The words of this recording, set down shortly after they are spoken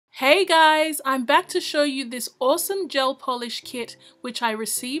Hey guys, I'm back to show you this awesome gel polish kit which I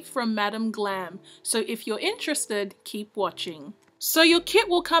received from Madam Glam. So if you're interested, keep watching. So your kit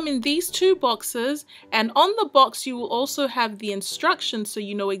will come in these two boxes, and on the box you will also have the instructions so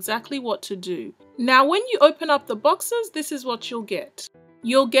you know exactly what to do. Now when you open up the boxes, this is what you'll get.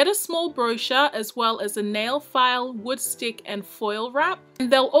 You'll get a small brochure as well as a nail file, wood stick and foil wrap.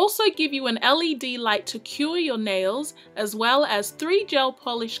 And they'll also give you an LED light to cure your nails, as well as 3 gel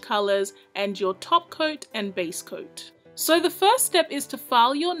polish colors and your top coat and base coat. So the first step is to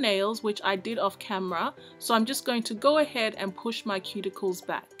file your nails, which I did off camera. So I'm just going to go ahead and push my cuticles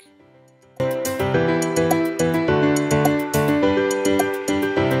back.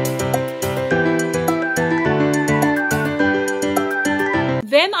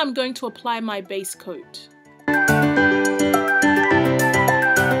 Then I'm going to apply my base coat.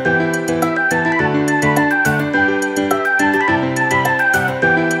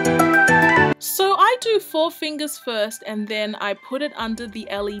 So I do 4 fingers first, and then I put it under the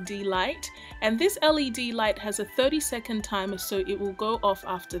LED light, and this LED light has a 30-second timer, so it will go off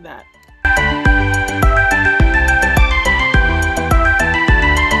after that.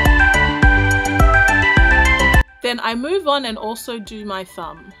 Then I move on and also do my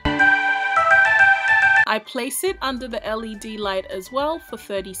thumb. I place it under the LED light as well for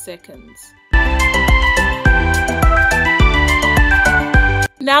 30 seconds.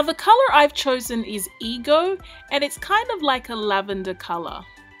 Now the color I've chosen is Ego, and it's kind of like a lavender color.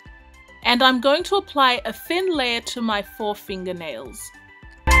 And I'm going to apply a thin layer to my 4 fingernails.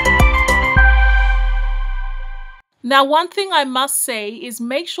 Now one thing I must say is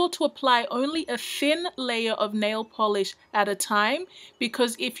make sure to apply only a thin layer of nail polish at a time,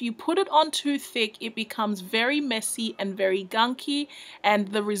 because if you put it on too thick it becomes very messy and very gunky, and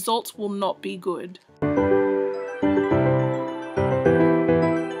the results will not be good.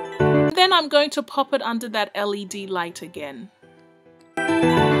 Then I'm going to pop it under that LED light again.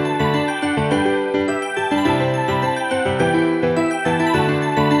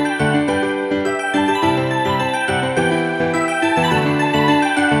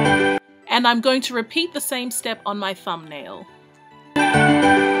 And I'm going to repeat the same step on my thumbnail.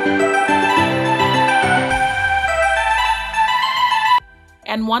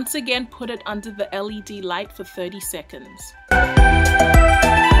 And once again put it under the LED light for 30 seconds.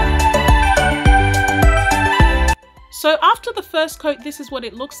 So after the first coat, this is what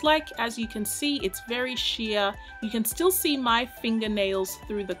it looks like. As you can see, it's very sheer. You can still see my fingernails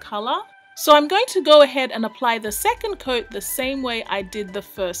through the color. So I'm going to go ahead and apply the second coat the same way I did the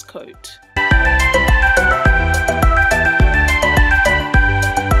first coat.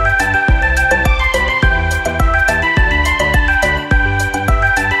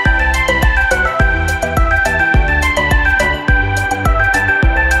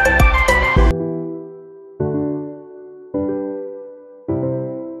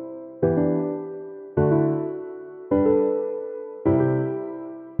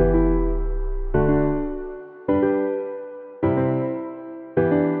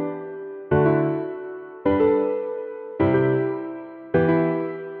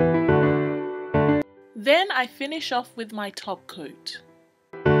 Then I finish off with my top coat.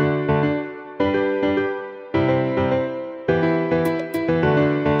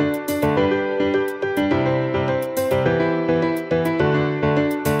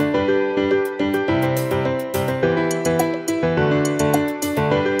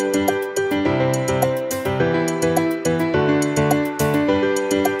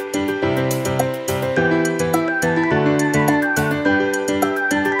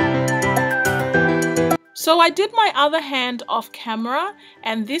 So I did my other hand off camera,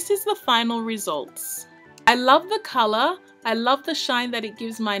 and this is the final results. I love the color, I love the shine that it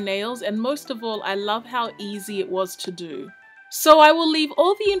gives my nails, and most of all, I love how easy it was to do. So I will leave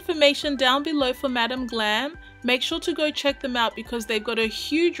all the information down below for Madam Glam. Make sure to go check them out because they've got a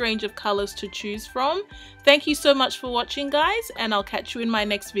huge range of colors to choose from. Thank you so much for watching, guys, and I'll catch you in my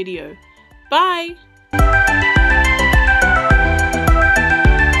next video. Bye!